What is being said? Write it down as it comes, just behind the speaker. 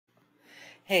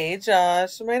Hey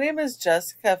Josh, my name is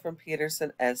Jessica from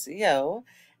Peterson SEO,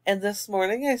 and this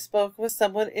morning I spoke with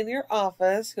someone in your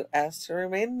office who asked to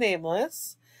remain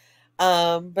nameless,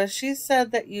 but she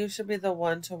said that you should be the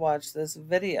one to watch this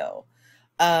video.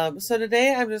 So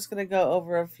today I'm just going to go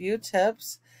over a few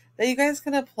tips that you guys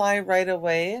can apply right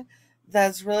away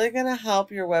that's really going to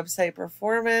help your website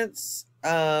performance,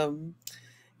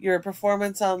 your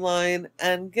performance online,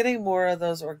 and getting more of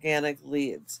those organic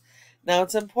leads. Now,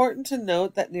 it's important to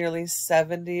note that nearly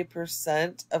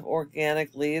 70% of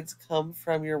organic leads come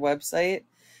from your website.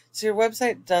 So your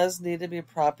website does need to be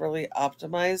properly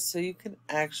optimized so you can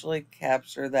actually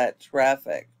capture that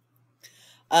traffic.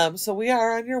 So we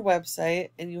are on your website,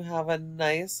 and you have a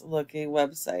nice looking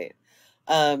website.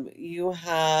 You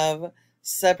have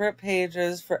separate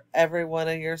pages for every one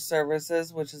of your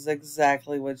services, which is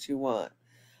exactly what you want.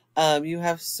 You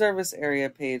have service area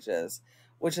pages,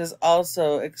 which is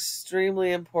also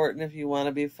extremely important if you want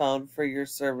to be found for your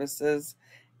services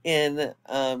in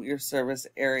your service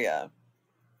area.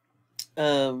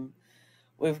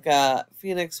 We've got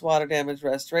Phoenix water damage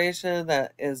restoration.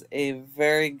 That is a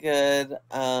very good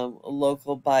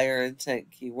local buyer intent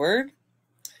keyword.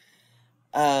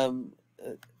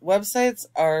 Websites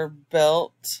are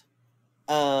built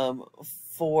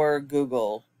for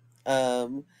Google.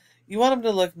 You want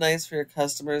them to look nice for your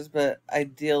customers, but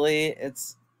ideally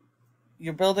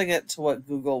you're building it to what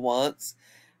Google wants,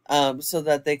 so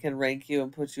that they can rank you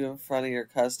and put you in front of your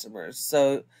customers.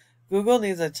 So Google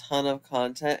needs a ton of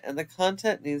content, and the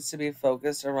content needs to be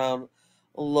focused around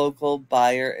local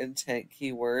buyer intent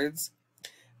keywords.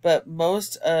 But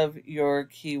most of your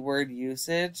keyword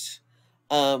usage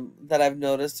that I've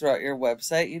noticed throughout your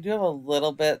website, you do have a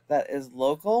little bit that is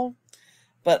local,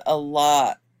 but a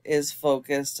lot is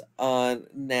focused on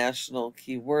national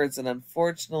keywords. And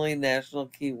unfortunately, national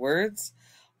keywords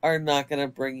are not going to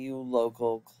bring you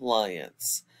local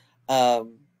clients.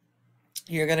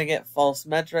 You're going to get false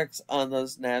metrics on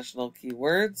those national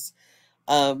keywords,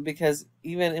 because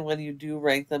even when you do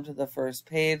rank them to the first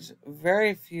page,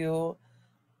 very few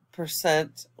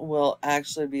percent will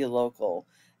actually be local.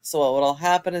 So what will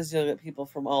happen is you'll get people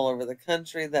from all over the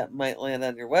country that might land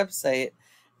on your website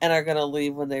and are going to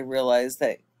leave when they realize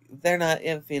that they're not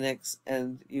in Phoenix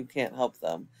and you can't help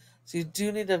them. So you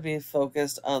do need to be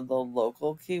focused on the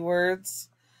local keywords.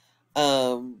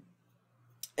 And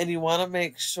you want to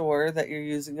make sure that you're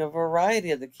using a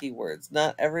variety of the keywords.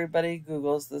 Not everybody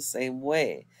Googles the same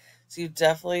way. So you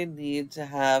definitely need to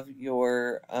have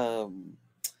your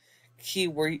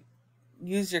keyword,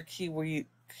 use your keyword,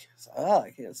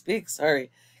 I can't speak,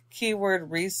 sorry,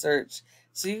 keyword research,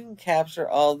 so you can capture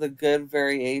all the good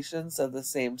variations of the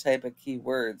same type of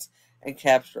keywords and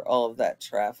capture all of that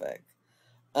traffic.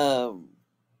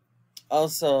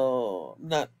 Also,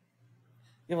 not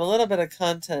you have a little bit of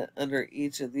content under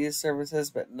each of these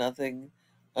services, but nothing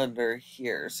under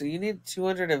here. So you need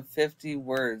 250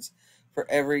 words for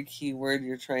every keyword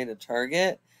you're trying to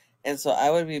target. And so I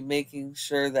would be making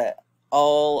sure that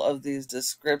all of these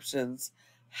descriptions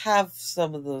have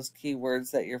some of those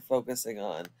keywords that you're focusing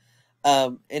on.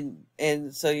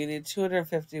 And so you need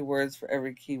 250 words for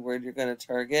every keyword you're going to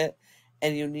target.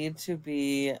 And you need to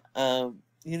be,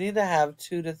 you need to have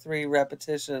 2 to 3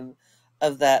 repetition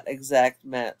of that exact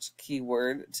match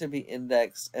keyword to be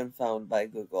indexed and found by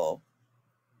Google.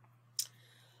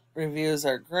 Reviews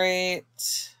are great.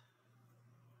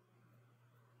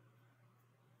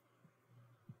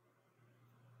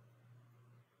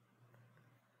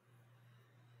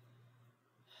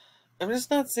 I'm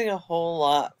just not seeing a whole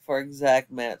lot for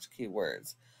exact match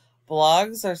keywords.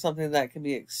 Blogs are something that can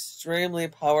be extremely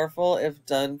powerful if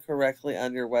done correctly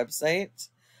on your website.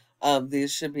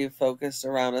 These should be focused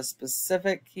around a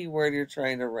specific keyword you're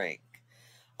trying to rank.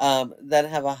 Then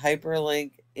have a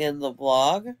hyperlink in the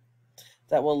blog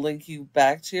that will link you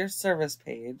back to your service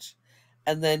page.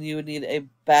 And then you would need a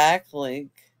backlink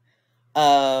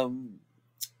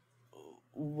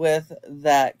with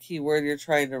that keyword you're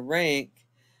trying to rank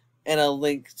and a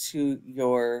link to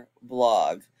your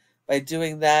blog. By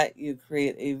doing that, you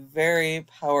create a very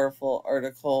powerful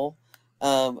article,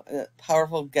 a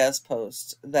powerful guest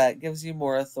post that gives you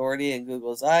more authority in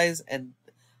Google's eyes and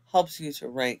helps you to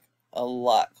rank a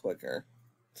lot quicker.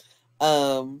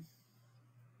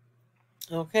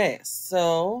 Okay,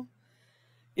 so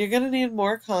you're going to need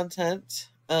more content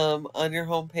on your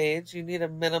homepage. You need a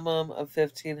minimum of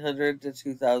 1,500 to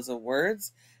 2,000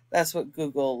 words. That's what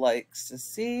Google likes to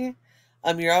see.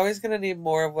 You're always going to need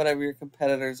more of whatever your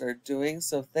competitors are doing.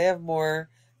 So if they have more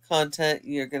content,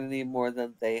 you're going to need more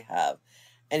than they have.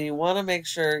 And you want to make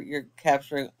sure you're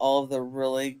capturing all of the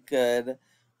really good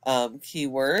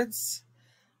keywords.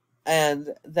 and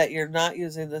that you're not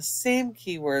using the same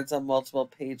keywords on multiple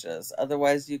pages.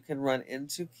 Otherwise, you can run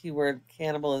into keyword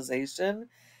cannibalization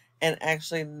and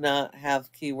actually not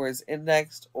have keywords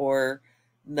indexed or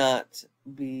not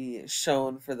be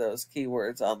shown for those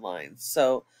keywords online.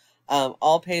 So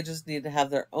all pages need to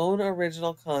have their own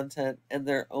original content and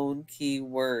their own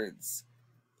keywords.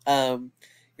 Um,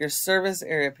 your service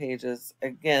area pages,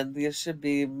 again, these should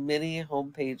be mini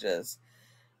home pages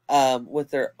with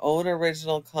their own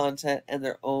original content and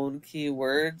their own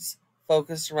keywords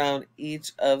focused around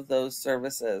each of those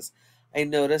services. I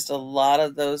noticed a lot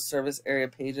of those service area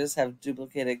pages have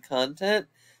duplicated content,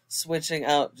 switching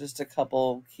out just a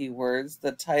couple keywords.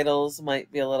 The titles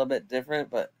might be a little bit different,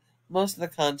 but most of the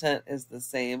content is the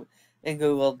same, and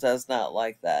Google does not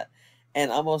like that.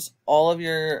 And almost all of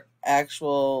your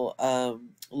actual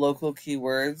local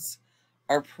keywords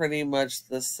are pretty much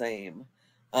the same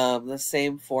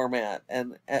format.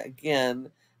 And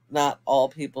again, not all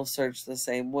people search the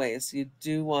same way. So you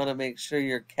do want to make sure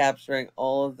you're capturing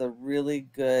all of the really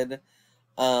good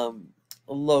um,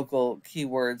 local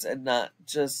keywords and not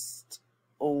just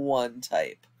one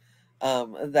type.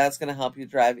 That's going to help you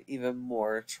drive even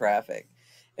more traffic.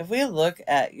 If we look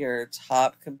at your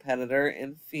top competitor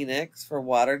in Phoenix for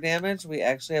water damage, we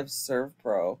actually have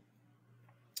ServPro.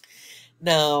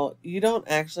 Now, you don't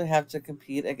actually have to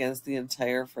compete against the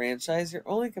entire franchise. You're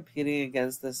only competing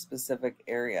against this specific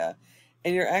area.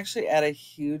 And you're actually at a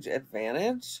huge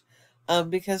advantage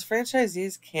because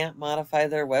franchisees can't modify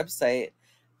their website,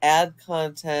 add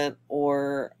content,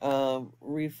 or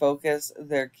refocus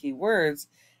their keywords,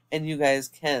 and you guys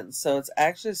can. So it's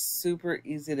actually super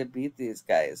easy to beat these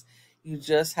guys. You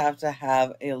just have to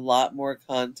have a lot more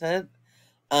content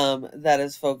that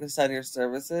is focused on your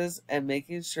services and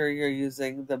making sure you're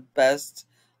using the best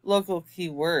local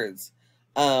keywords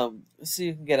so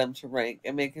you can get them to rank,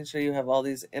 and making sure you have all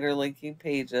these interlinking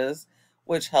pages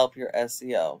which help your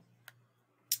SEO.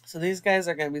 So these guys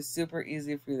are going to be super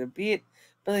easy for you to beat,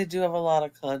 but they do have a lot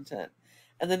of content.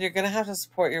 And then you're going to have to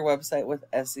support your website with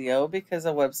SEO, because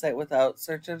a website without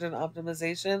search engine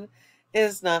optimization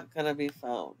is not going to be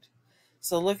found.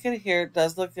 So looking here, it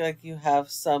does look like you have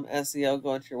some SEO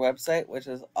going to your website, which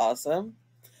is awesome.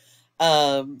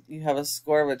 You have a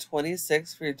score of a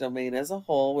 26 for your domain as a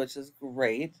whole, which is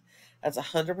great. That's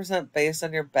 100% based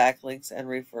on your backlinks and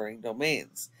referring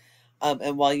domains.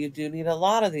 And while you do need a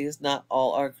lot of these, not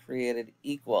all are created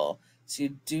equal. So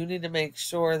you do need to make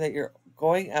sure that you're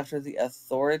going after the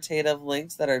authoritative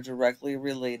links that are directly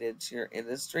related to your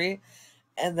industry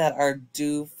and that are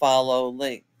do follow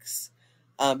links.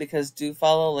 Because do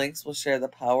follow links will share the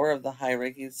power of the high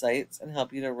ranking sites and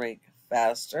help you to rank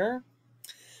faster.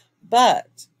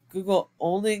 But Google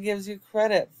only gives you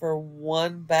credit for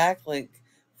one backlink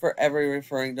for every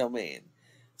referring domain.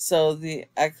 So the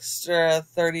extra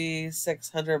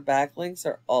 3,600 backlinks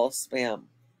are all spam.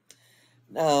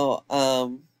 Now,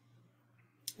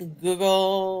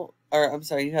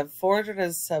 you have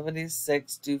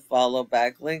 476 do follow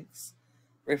backlinks,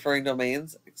 referring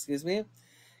domains, excuse me.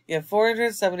 You have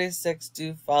 476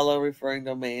 do follow referring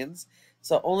domains.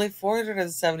 So only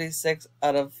 476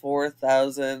 out of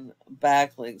 4,000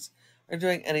 backlinks are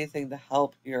doing anything to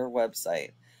help your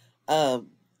website.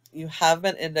 You have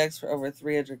been indexed for over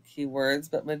 300 keywords,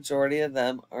 but majority of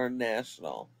them are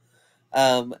national.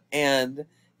 And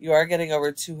you are getting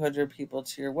over 200 people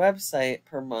to your website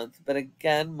per month. But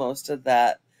again, most of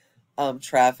that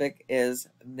traffic is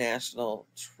national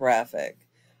traffic.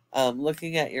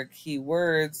 Looking at your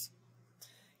keywords,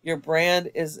 your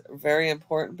brand is very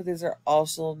important, but these are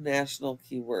also national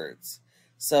keywords.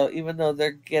 So even though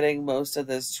they're getting most of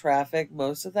this traffic,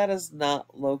 most of that is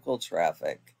not local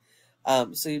traffic.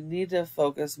 So you need to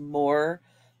focus more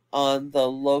on the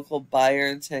local buyer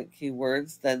intent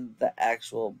keywords than the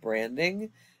actual branding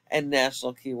and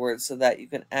national keywords, so that you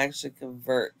can actually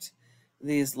convert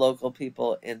these local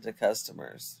people into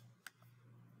customers.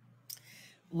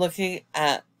 Looking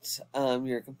at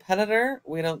your competitor,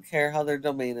 we don't care how their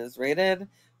domain is rated.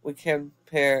 We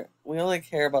only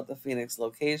care about the Phoenix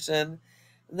location.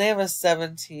 And they have a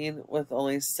 17 with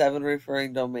only 7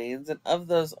 referring domains, and of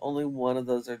those, only one of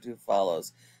those are do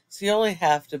follows. So you only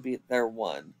have to beat their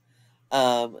one.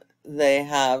 They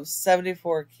have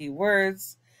 74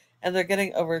 keywords, and they're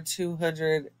getting over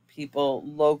 200 people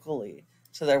locally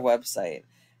to their website.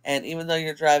 And even though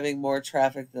you're driving more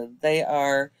traffic than they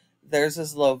are, theirs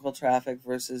is local traffic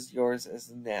versus yours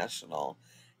is national.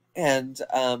 And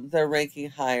they're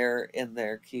ranking higher in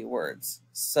their keywords.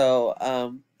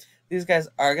 So these guys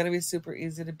are going to be super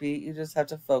easy to beat. You just have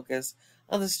to focus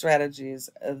on the strategies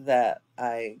that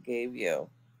I gave you.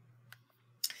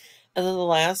 And then the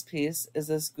last piece is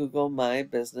this Google My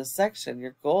Business section.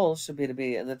 Your goal should be to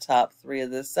be in the top 3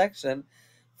 of this section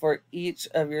for each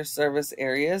of your service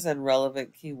areas and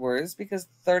relevant keywords, because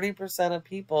 30% of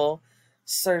people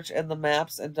search in the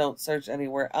maps and don't search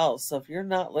anywhere else. So if you're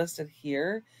not listed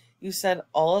here, you send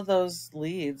all of those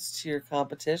leads to your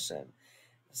competition.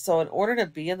 So in order to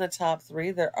be in the top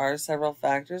 3, there are several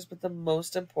factors, but the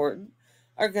most important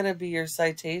are going to be your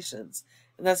citations.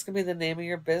 And that's going to be the name of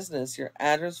your business, your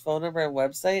address, phone number, and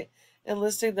website, and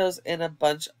listing those in a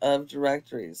bunch of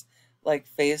directories like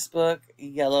Facebook,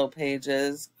 Yellow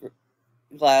Pages,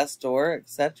 Glassdoor,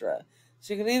 etc.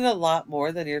 So you're going to need a lot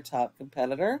more than your top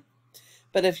competitor.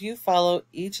 But if you follow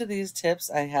each of these tips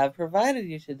I have provided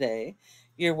you today,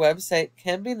 your website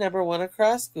can be #1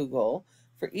 across Google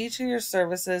for each of your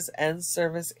services and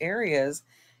service areas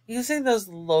using those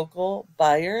local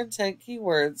buyer intent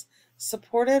keywords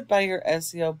supported by your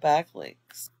SEO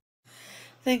backlinks.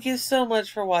 Thank you so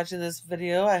much for watching this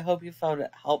video. I hope you found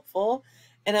it helpful,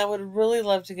 and I would really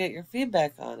love to get your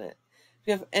feedback on it. If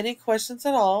you have any questions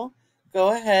at all, go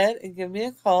ahead and give me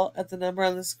a call at the number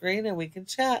on the screen and we can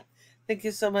chat. Thank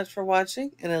you so much for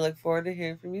watching, and I look forward to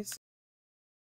hearing from you soon.